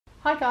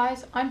Hi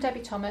guys, I'm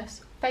Debbie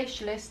Thomas,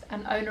 facialist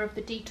and owner of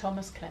the D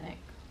Thomas Clinic.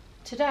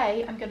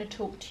 Today I'm going to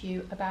talk to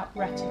you about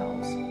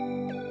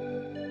retinols.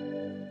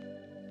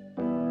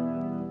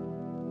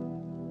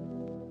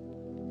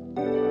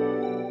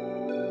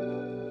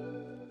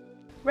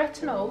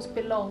 Retinols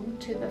belong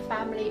to the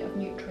family of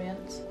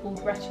nutrients called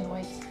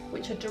retinoids,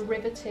 which are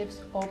derivatives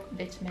of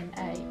vitamin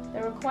A.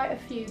 There are quite a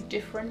few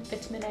different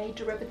vitamin A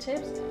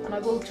derivatives, and I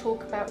will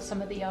talk about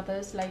some of the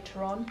others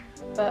later on,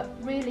 but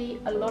really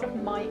a lot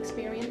of my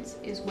experience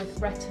is with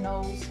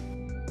retinols.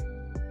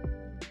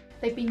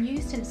 They've been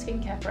used in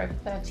skincare for over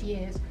 30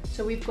 years,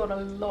 so we've got a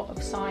lot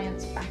of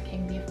science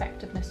backing the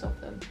effectiveness of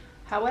them.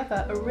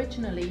 However,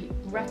 originally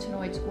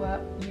retinoids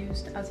were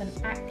used as an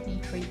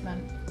acne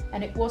treatment,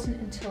 and it wasn't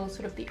until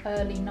sort of the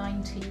early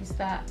 90s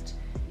that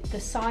the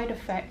side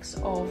effects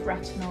of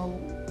retinol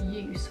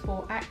use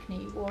for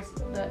acne was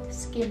that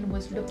skin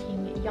was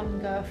looking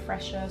younger,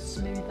 fresher,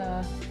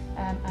 smoother,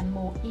 and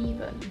more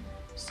even.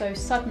 So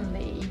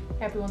suddenly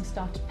everyone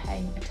started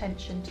paying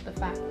attention to the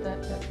fact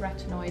that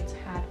retinoids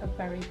had a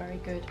very, very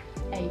good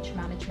age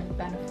management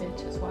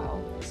benefit as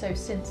well. So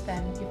since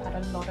then you've had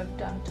a lot of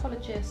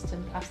dermatologists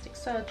and plastic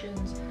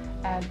surgeons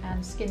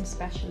and skin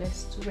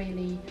specialists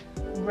really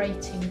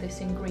rating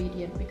this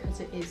ingredient because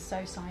it is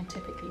so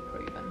scientifically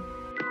proven.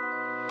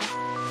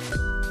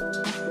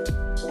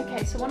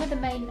 Okay, so one of the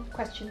main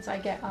questions I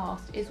get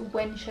asked is,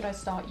 when should I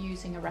start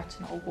using a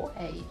retinol? What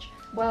age?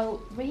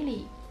 Well,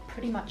 really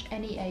pretty much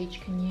any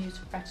age can use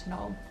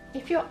retinol.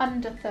 If you're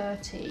under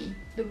 30,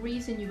 the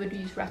reason you would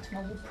use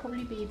retinol will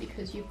probably be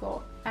because you've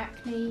got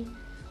acne,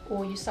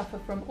 or you suffer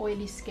from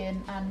oily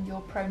skin and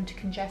you're prone to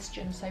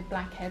congestion, so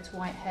blackheads,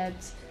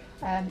 whiteheads,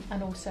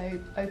 and also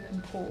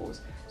open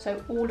pores.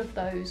 So all of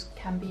those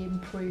can be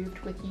improved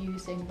with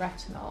using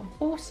retinol.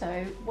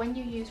 Also, when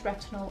you use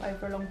retinol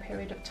over a long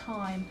period of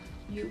time,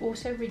 you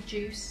also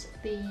reduce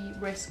the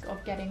risk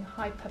of getting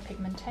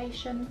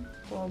hyperpigmentation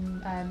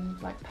from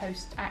like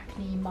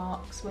post-acne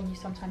marks, when you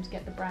sometimes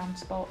get the brown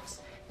spots.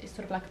 It's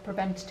sort of like a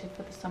preventative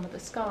for some of the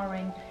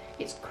scarring.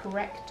 It's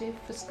corrective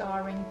for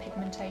scarring,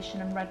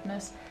 pigmentation and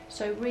redness.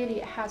 So really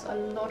it has a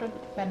lot of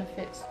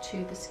benefits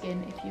to the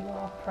skin if you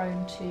are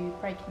prone to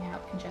breaking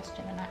out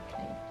congestion and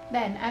acne.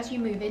 Then as you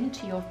move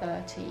into your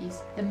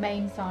 30s, the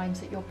main signs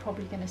that you're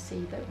probably going to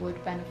see that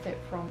would benefit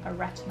from a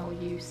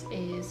retinol use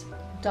is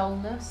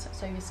dullness,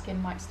 so your skin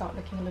might start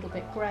looking a little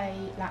bit grey,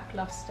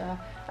 lackluster,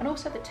 and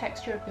also the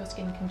texture of your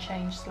skin can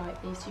change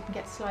slightly, so you can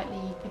get slightly,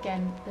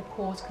 again, the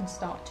pores can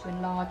start to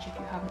enlarge if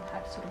you haven't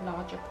had sort of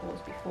larger pores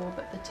before,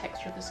 but the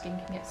texture of the skin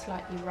can get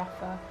slightly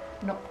rougher,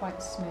 not quite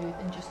as smooth,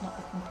 and just not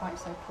looking quite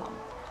so plump.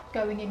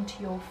 Going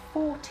into your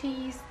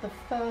 40s, the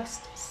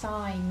first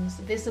signs,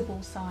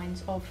 visible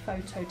signs of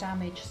photo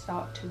damage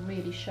start to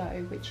really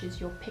show, which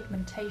is your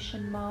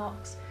pigmentation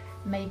marks,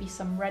 maybe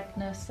some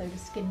redness, so the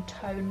skin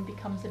tone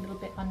becomes a little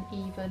bit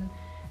uneven,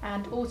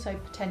 and also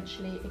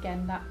potentially,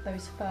 again,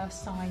 those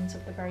first signs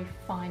of the very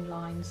fine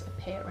lines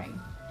appearing.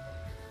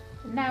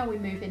 Now we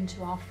move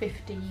into our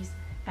 50s,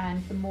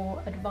 and the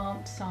more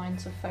advanced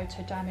signs of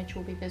photo damage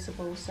will be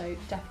visible, so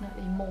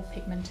definitely more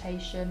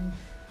pigmentation,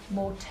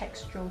 more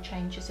textural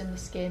changes in the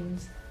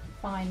skins,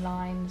 fine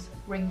lines,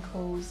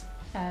 wrinkles,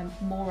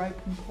 more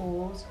open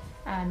pores,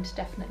 and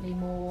definitely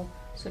more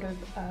sort of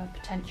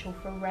potential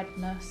for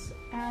redness,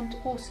 and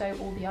also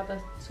all the other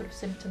sort of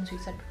symptoms we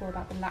said before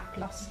about the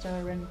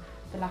lackluster and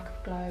the lack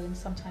of glow, and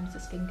sometimes the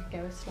skin could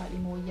go a slightly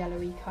more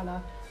yellowy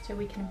colour. So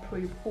we can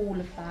improve all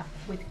of that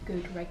with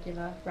good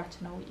regular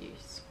retinol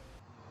use.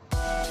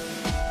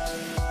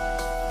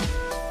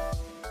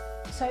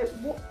 So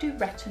what do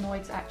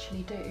retinoids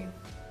actually do?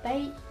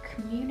 They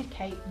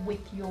communicate with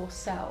your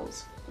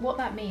cells. What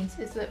that means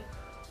is that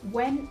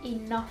when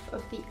enough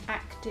of the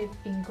active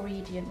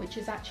ingredient, which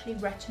is actually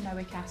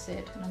retinoic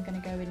acid, and I'm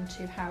going to go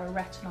into how a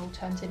retinol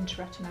turns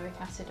into retinoic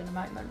acid in a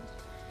moment,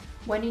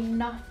 when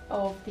enough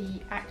of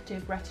the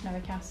active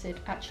retinoic acid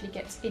actually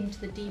gets into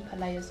the deeper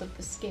layers of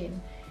the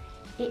skin,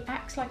 it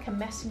acts like a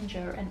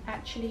messenger and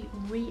actually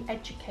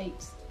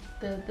re-educates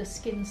the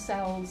skin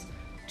cells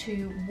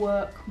to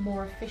work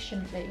more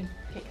efficiently.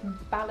 It can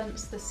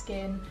balance the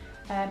skin,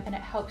 and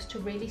it helps to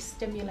really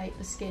stimulate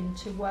the skin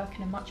to work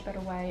in a much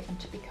better way and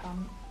to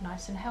become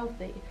nice and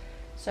healthy.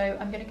 So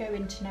I'm going to go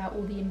into now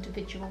all the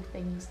individual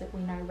things that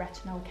we know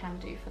retinol can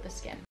do for the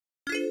skin.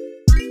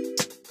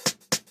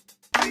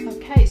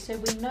 Okay, so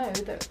we know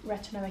that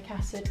retinoic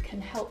acid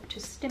can help to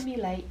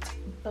stimulate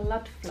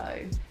blood flow.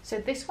 So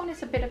this one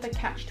is a bit of a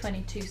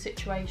catch-22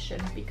 situation,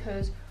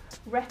 because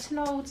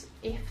retinols,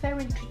 if they're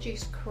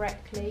introduced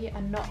correctly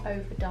and not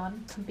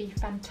overdone, can be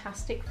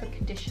fantastic for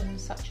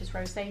conditions such as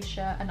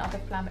rosacea and other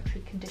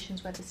inflammatory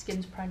conditions where the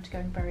skin's prone to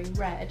going very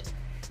red.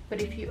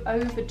 But if you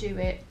overdo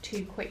it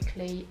too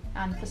quickly,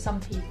 and for some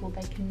people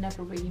they can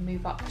never really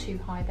move up too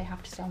high, they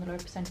have to stay on the lower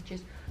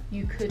percentages,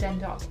 you could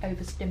end up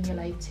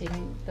overstimulating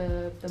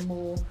the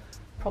more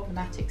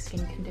problematic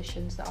skin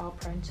conditions that are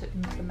prone to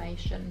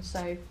inflammation.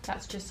 So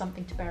that's just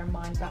something to bear in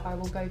mind, but I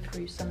will go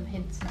through some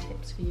hints and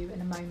tips for you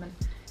in a moment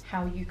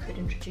how you could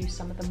introduce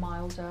some of the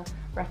milder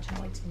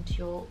retinoids into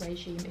your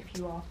regime if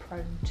you are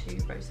prone to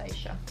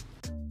rosacea.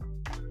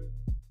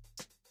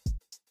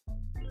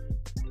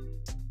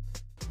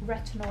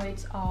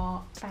 Retinoids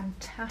are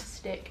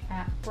fantastic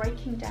at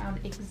breaking down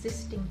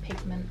existing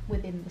pigment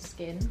within the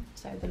skin,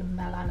 so the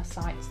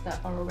melanocytes that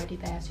are already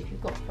there, so if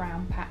you've got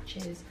brown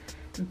patches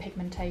and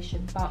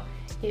pigmentation, but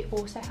it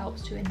also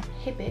helps to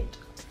inhibit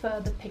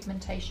further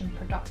pigmentation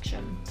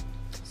production.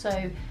 So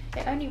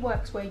it only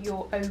works where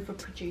you're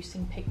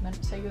overproducing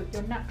pigment, so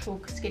your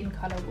natural skin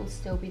colour will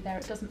still be there.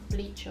 It doesn't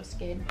bleach your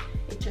skin,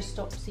 it just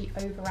stops the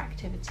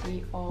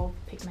overactivity of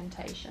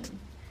pigmentation.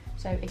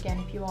 So again,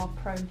 if you are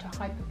prone to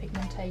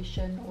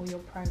hyperpigmentation or you're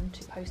prone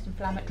to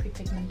post-inflammatory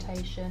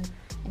pigmentation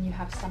and you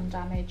have sun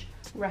damage,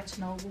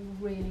 retinol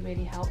will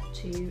really help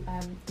to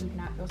even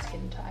out your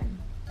skin tone.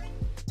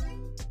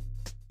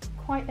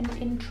 Quite an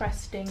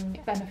interesting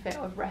benefit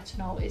of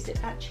retinol is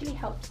it actually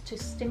helps to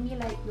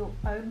stimulate your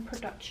own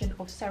production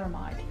of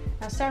ceramide.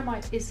 Now,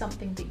 ceramide is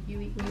something that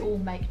we all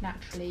make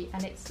naturally,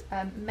 and it's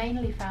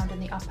mainly found in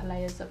the upper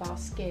layers of our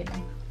skin,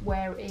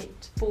 where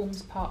it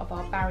forms part of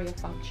our barrier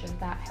function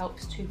that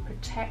helps to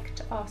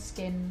protect our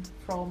skin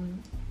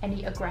from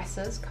any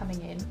aggressors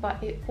coming in,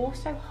 but it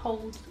also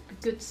holds the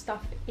good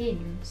stuff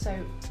in, so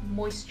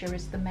moisture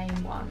is the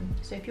main one.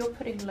 So if you're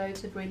putting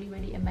loads of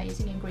really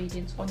amazing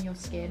ingredients on your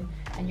skin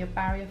and your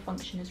barrier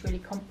function is really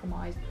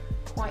compromised,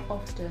 quite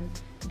often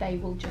they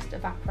will just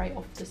evaporate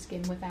off the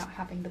skin without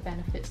having the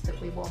benefits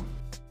that we want.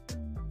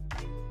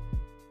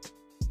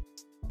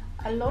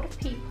 A lot of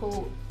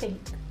people think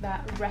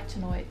that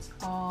retinoids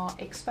are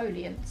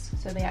exfoliants,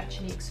 so they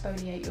actually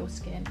exfoliate your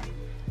skin.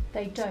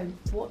 They don't.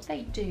 What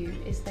they do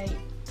is they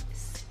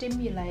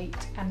stimulate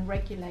and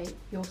regulate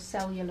your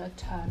cellular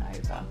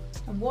turnover.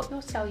 And what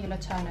your cellular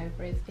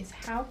turnover is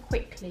how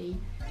quickly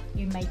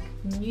you make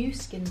new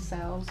skin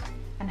cells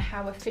and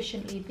how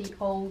efficiently the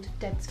old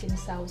dead skin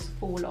cells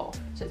fall off.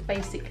 So it's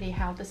basically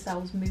how the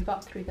cells move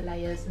up through the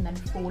layers and then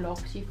fall off,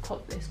 so you've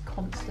got this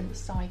constant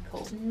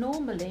cycle.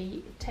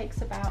 Normally it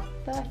takes about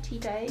 30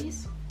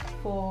 days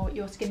for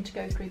your skin to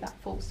go through that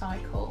full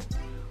cycle.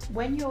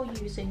 When you're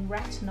using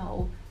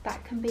retinol,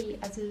 that can be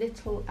as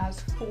little as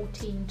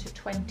 14 to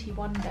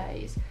 21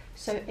 days.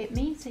 So it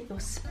means that you're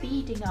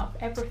speeding up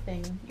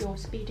everything. You're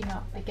speeding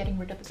up getting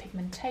rid of the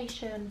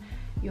pigmentation,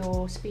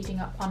 you're speeding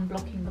up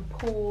unblocking the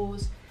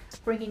pores,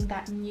 bringing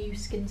that new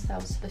skin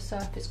cells to the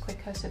surface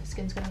quicker, so the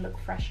skin's going to look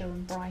fresher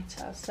and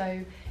brighter.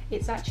 So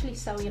it's actually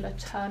cellular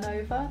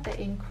turnover that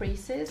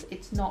increases.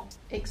 It's not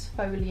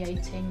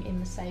exfoliating in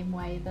the same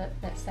way that,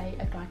 let's say,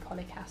 a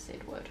glycolic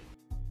acid would.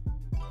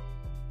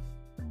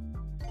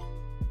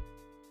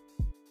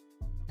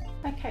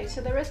 Okay, so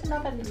there is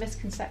another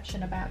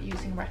misconception about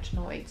using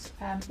retinoids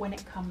when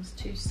it comes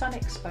to sun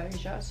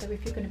exposure. So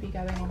if you're going to be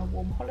going on a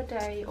warm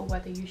holiday, or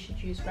whether you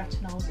should use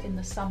retinols in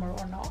the summer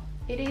or not.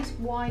 It is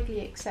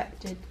widely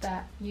accepted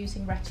that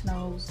using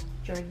retinols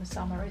during the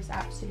summer is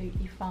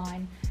absolutely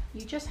fine.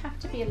 You just have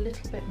to be a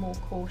little bit more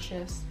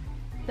cautious.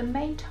 The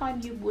main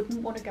time you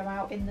wouldn't want to go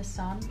out in the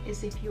sun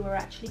is if you are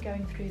actually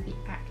going through the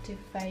active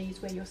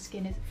phase where your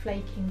skin is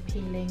flaking,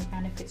 peeling,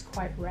 and if it's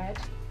quite red.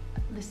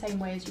 The same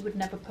way as you would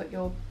never put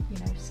your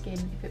skin,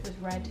 if it was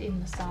red, in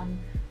the sun,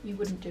 you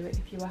wouldn't do it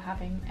if you were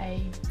having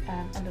a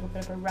little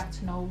bit of a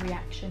retinol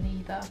reaction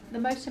either. The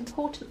most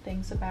important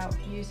things about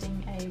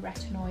using a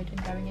retinoid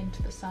and going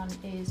into the sun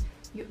is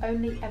you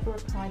only ever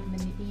apply them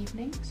in the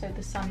evening, so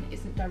the sun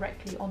isn't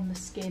directly on the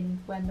skin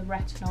when the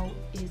retinol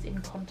is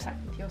in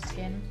contact with your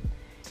skin.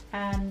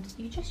 And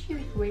you just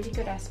use really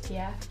good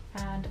SPF,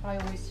 and I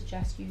always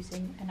suggest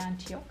using an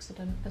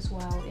antioxidant as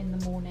well in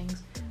the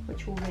mornings,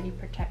 which will really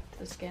protect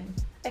the skin.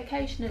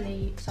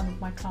 Occasionally some of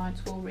my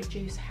clients will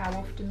reduce how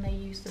often they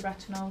use the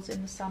retinols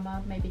in the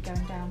summer, maybe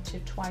going down to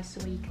twice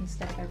a week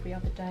instead of every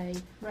other day.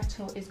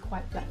 Retinol is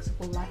quite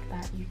flexible like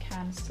that. You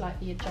can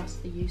slightly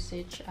adjust the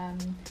usage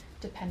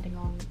depending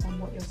on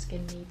what your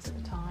skin needs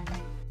at the time.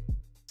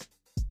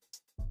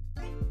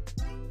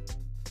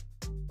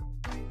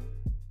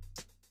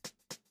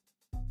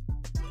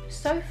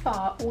 So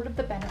far, all of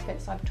the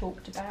benefits I've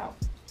talked about,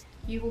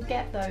 you will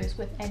get those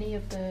with any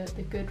of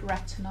the good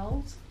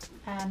retinols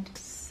and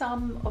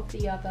some of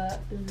the other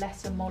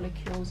lesser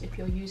molecules if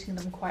you're using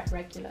them quite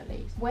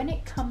regularly. When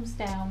it comes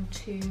down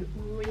to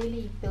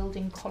really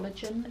building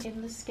collagen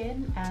in the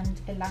skin and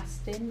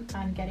elastin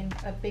and getting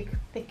a big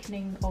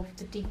thickening of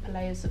the deeper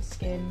layers of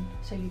skin,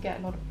 so you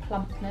get a lot of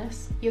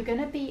plumpness, you're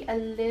going to be a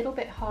little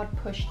bit hard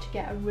pushed to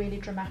get a really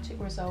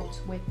dramatic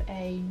result with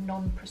a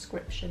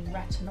non-prescription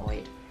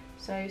retinoid.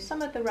 So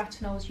some of the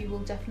retinols you will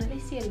definitely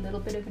see a little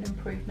bit of an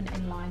improvement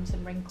in lines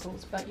and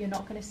wrinkles, but you're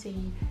not going to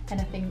see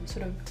anything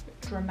sort of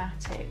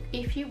dramatic.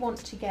 If you want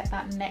to get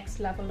that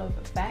next level of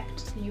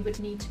effect, you would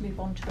need to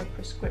move on to a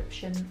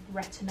prescription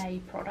Retin-A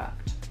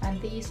product.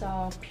 And these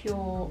are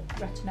pure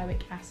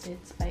retinoic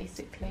acids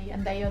basically,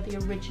 and they are the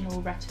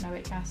original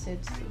retinoic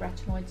acids, the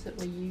retinoids that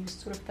were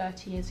used sort of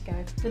 30 years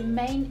ago. The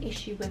main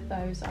issue with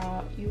those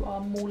are you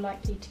are more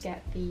likely to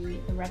get the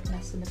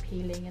redness and the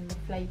peeling and the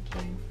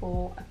flaking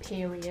for a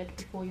period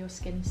before your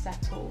skin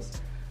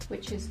settles.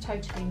 which is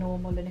totally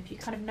normal, and if you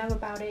kind of know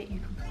about it, you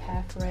can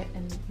prepare for it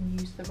and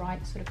use the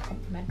right sort of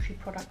complementary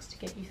products to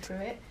get you through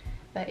it.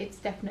 But it's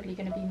definitely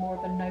going to be more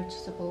of a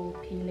noticeable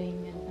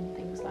peeling and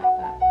things like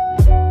that.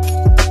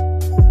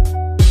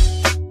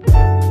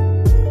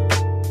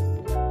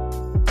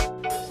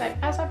 So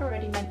as I've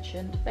already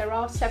mentioned, there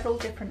are several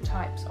different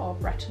types of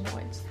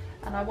retinoids,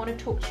 and I want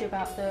to talk to you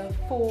about the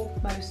 4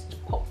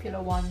 most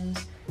popular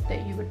ones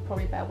that you would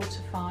probably be able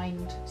to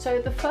find. So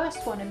the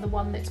first one, and the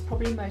one that's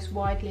probably most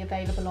widely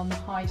available on the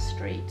high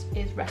street,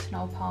 is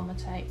retinol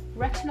palmitate.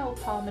 Retinol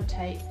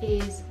palmitate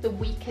is the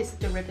weakest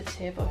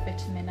derivative of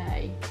vitamin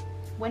A.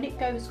 When it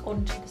goes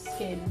onto the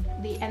skin,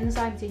 the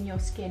enzymes in your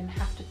skin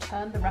have to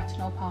turn the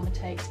retinol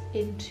palmitate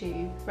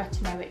into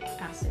retinoic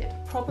acid.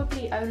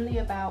 Probably only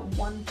about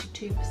 1 to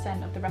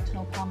 2% of the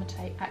retinol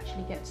palmitate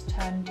actually gets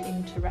turned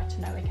into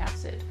retinoic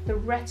acid. The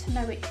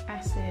retinoic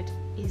acid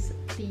is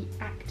the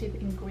active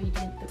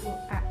ingredient that will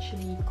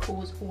actually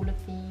cause all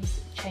of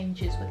these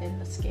changes within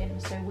the skin.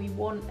 So we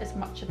want as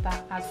much of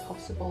that as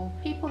possible.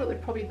 People that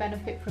would probably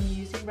benefit from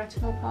using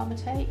retinol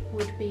palmitate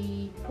would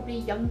be probably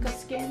younger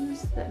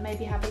skins that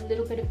maybe have a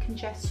little bit of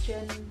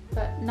congestion,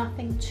 but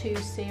nothing too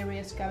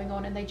serious going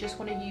on, and they just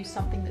want to use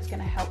something that's going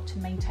to help to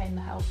maintain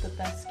the health of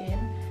their skin.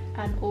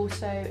 And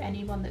also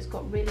anyone that's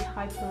got really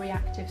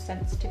hyperreactive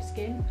sensitive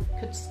skin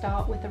could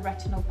start with a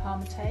retinol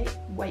palmitate,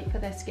 wait for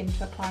their skin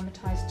to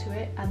acclimatise to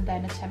it, and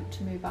then attempt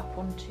to move up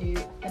onto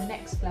the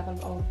next level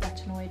of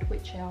retinoid,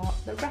 which are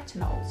the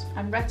retinols.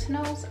 And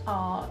retinols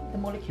are the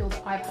molecule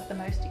that I've had the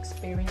most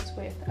experience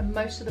with, and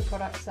most of the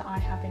products that I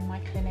have in my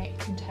clinic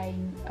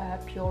contain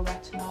pure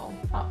retinol,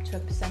 up to a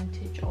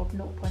percentage of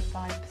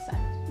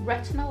 0.5%.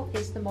 Retinol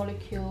is the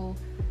molecule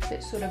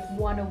that's sort of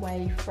one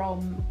away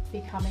from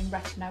becoming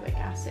retinoic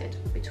acid.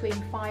 Between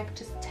 5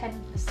 to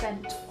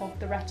 10% of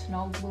the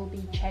retinol will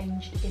be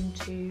changed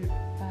into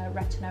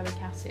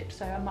retinoic acid,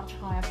 so a much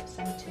higher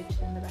percentage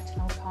than the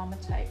retinol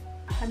palmitate.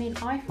 I mean,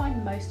 I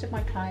find most of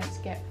my clients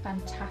get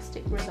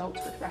fantastic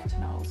results with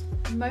retinols.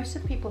 Most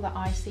of the people that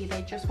I see,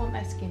 they just want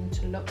their skin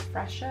to look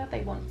fresher,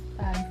 they want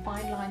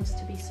fine lines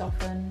to be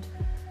softened,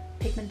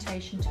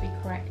 pigmentation to be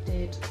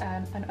corrected,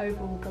 an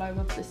overall glow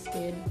of the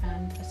skin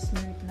and a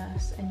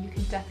smoothness, and you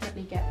can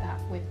definitely get that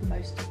with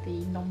most of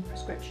the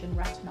non-prescription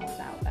retinols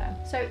out there.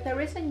 So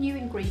there is a new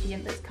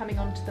ingredient that's coming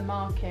onto the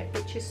market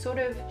which is sort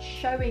of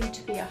showing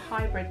to be a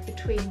hybrid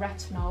between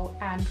retinol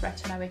and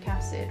retinoic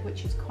acid,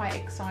 which is quite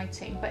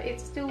exciting, but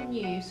it's still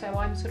new, so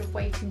I'm sort of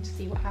waiting to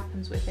see what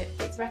happens with it.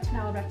 It's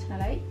retinol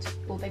retinolate.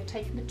 Well, they've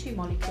taken the 2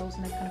 molecules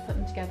and they've kind of put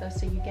them together,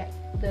 so you get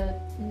the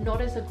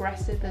not as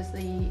aggressive as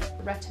the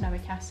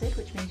retinoic acid,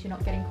 which means you're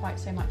not getting quite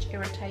so much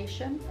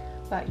irritation,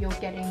 but you're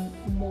getting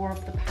more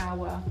of the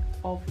power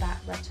of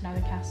that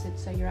retinoic acid,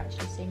 so you're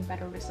actually seeing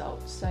better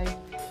results. So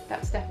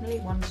that's definitely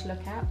one to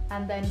look at.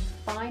 And then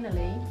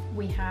finally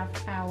we have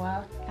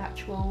our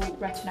actual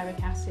retinoic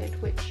acid,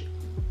 which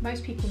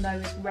most people know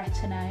as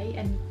Retin A,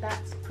 and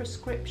that's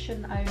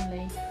prescription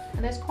only.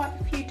 And there's quite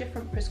a few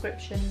different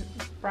prescription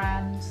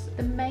brands.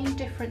 The main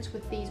difference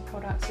with these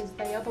products is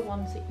they are the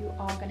ones that you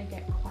are going to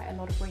get quite a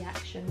lot of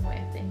reaction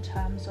with in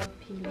terms of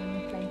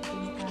peeling,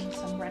 flaking and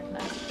some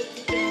redness.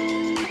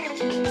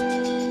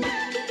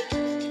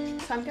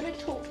 So I'm going to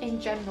talk in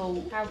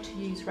general how to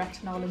use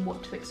retinol and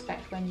what to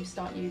expect when you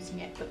start using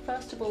it. But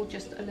first of all,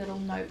 just a little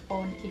note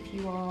on if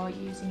you are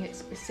using it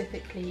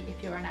specifically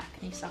if you're an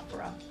acne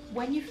sufferer.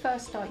 When you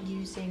first start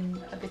using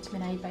a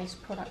vitamin A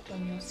based product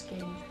on your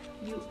skin,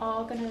 you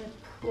are going to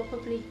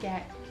probably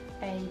get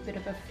a bit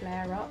of a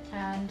flare up,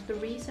 and the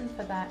reason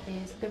for that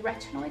is the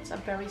retinoids are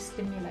very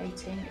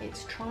stimulating.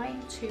 It's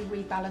trying to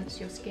rebalance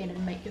your skin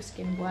and make your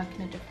skin work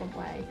in a different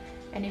way.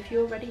 And if you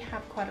already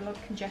have quite a lot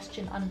of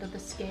congestion under the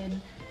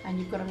skin and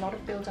you've got a lot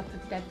of build-up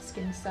of dead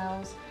skin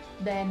cells,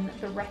 then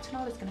the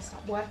retinol is going to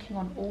start working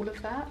on all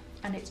of that,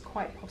 and it's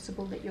quite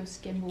possible that your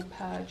skin will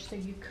purge. So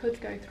you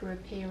could go through a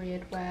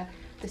period where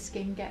the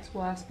skin gets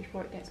worse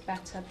before it gets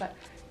better, but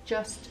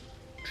just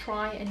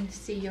try and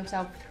see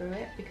yourself through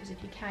it, because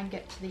if you can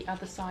get to the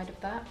other side of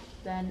that,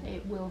 then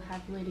it will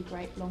have really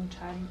great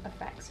long-term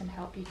effects and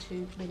help you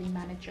to really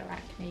manage your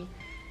acne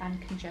and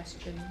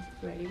congestion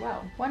really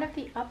well. One of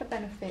the other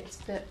benefits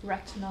that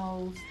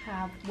retinols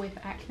have with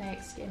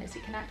acneic skin is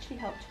it can actually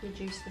help to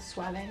reduce the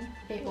swelling.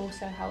 It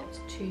also helps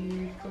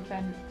to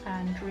prevent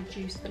and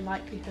reduce the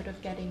likelihood of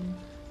getting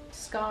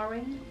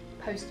scarring,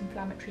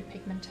 post-inflammatory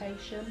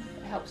pigmentation.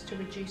 It helps to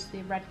reduce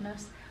the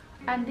redness.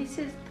 And this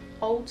is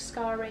old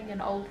scarring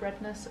and old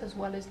redness as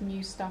well as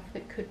new stuff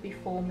that could be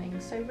forming.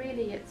 So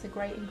really it's a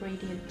great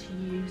ingredient to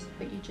use,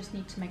 but you just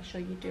need to make sure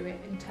you do it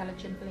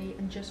intelligently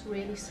and just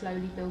really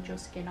slowly build your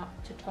skin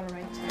up to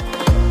tolerate it.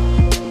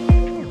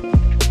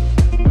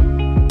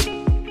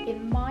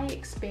 In my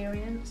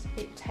experience,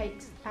 it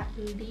takes at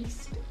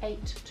least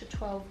 8 to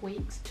 12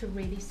 weeks to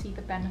really see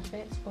the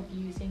benefits of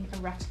using a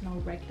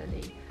retinol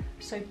regularly.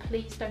 So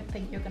please don't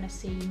think you're going to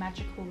see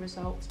magical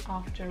results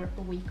after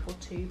a week or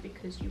two,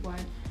 because you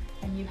won't.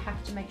 and you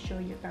have to make sure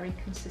you're very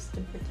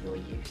consistent with your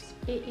use.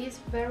 It is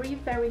very,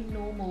 very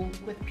normal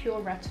with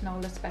pure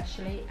retinol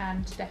especially,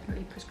 and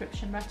definitely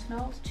prescription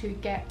retinols, to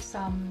get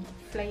some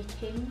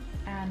flaking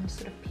and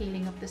sort of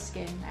peeling of the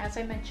skin. As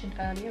I mentioned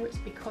earlier, it's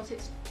because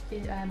it's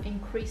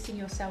increasing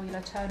your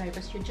cellular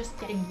turnover, so you're just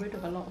getting rid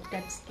of a lot of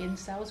dead skin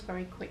cells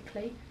very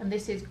quickly, and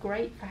this is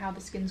great for how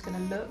the skin's going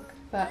to look,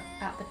 but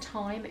at the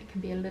time it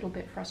can be a little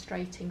bit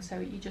frustrating, so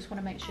you just want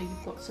to make sure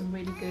you've got some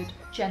really good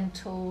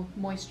gentle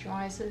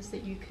moisturizers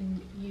that you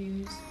can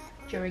use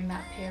during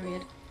that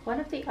period. One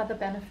of the other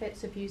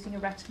benefits of using a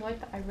retinoid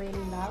that I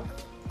really love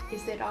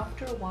is that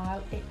after a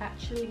while it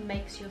actually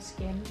makes your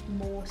skin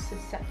more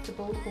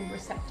susceptible or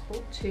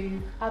receptive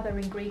to other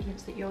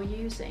ingredients that you're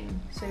using.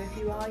 So if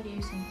you are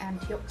using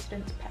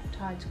antioxidants,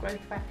 peptides,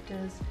 growth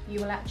factors, you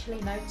will actually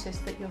notice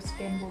that your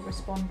skin will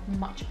respond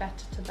much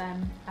better to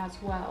them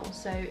as well.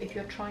 So if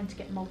you're trying to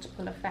get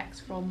multiple effects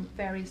from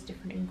various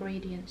different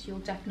ingredients, you'll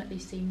definitely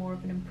see more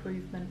of an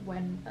improvement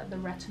when the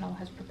retinol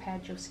has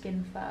prepared your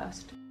skin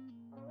first.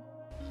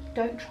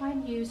 Don't try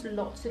and use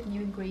lots of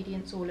new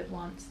ingredients all at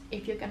once.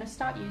 If you're going to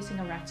start using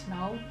a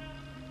retinol,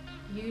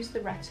 use the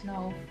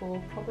retinol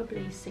for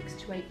probably 6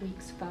 to 8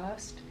 weeks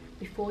first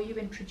before you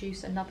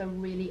introduce another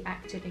really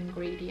active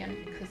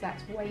ingredient, because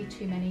that's way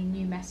too many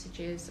new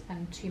messages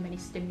and too many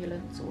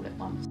stimulants all at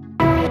once.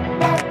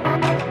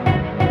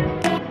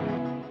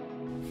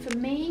 For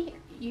me,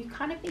 you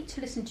kind of need to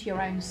listen to your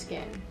own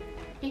skin.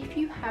 If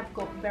you have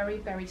got very,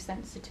 very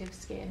sensitive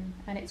skin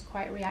and it's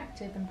quite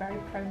reactive and very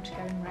prone to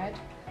going red,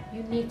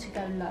 you need to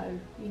go low.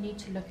 You need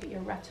to look at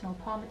your retinol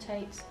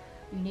palmitates.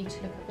 You need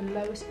to look at the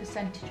lowest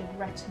percentage of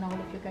retinol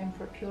if you're going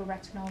for a pure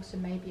retinol, so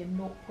maybe a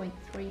 0.3%,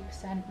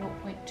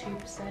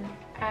 0.2%.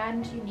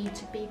 And you need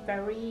to be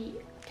very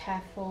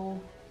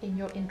careful in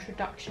your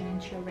introduction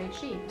into your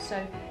regime.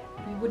 So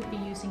you wouldn't be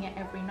using it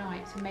every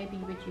night, so maybe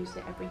you would use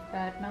it every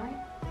third night,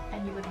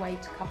 and you would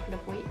wait a couple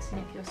of weeks,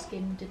 and if your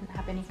skin didn't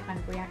have any kind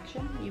of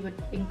reaction, you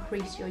would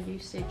increase your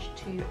usage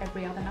to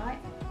every other night.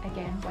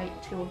 Again, wait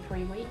 2 or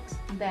 3 weeks.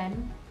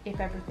 Then, if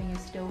everything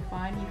is still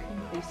fine, you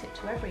can increase it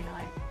to every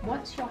night.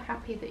 Once you're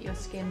happy that your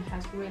skin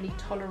has really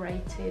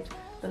tolerated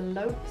the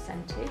low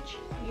percentage,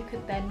 you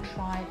could then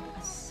try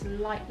a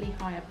slightly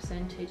higher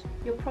percentage.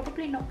 You're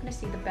probably not going to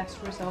see the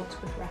best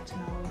results with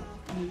retinol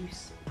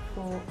use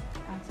for,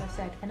 as I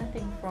said,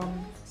 anything from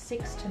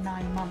 6 to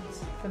 9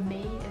 months. For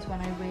me is when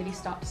I really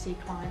start to see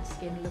clients'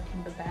 skin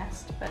looking the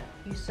best, but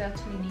you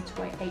certainly need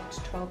to wait 8 to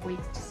 12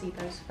 weeks to see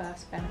those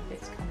first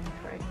benefits coming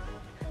through.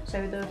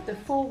 So the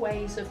 4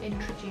 ways of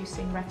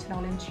introducing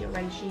retinol into your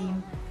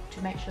regime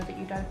to make sure that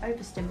you don't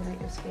overstimulate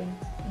your skin.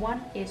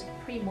 One is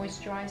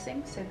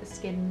pre-moisturizing, so the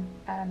skin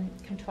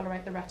can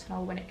tolerate the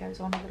retinol when it goes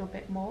on a little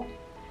bit more.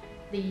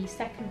 The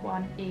second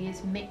one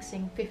is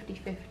mixing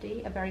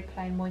 50-50, a very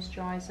plain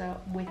moisturizer,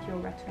 with your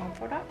retinol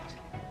product.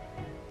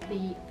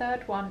 The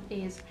third one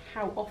is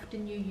how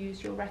often you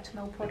use your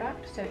retinol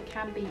product, so it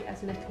can be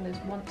as little as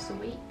once a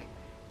week,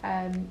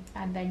 and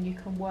then you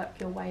can work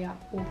your way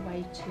up all the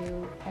way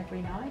to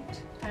every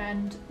night.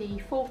 And the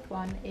fourth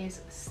one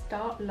is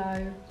start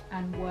low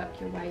and work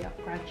your way up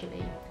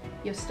gradually.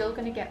 You're still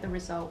going to get the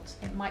results.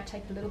 It might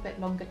take a little bit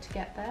longer to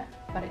get there,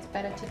 but it's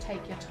better to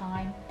take your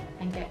time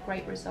and get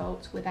great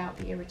results without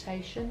the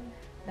irritation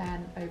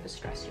than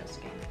overstress your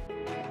skin.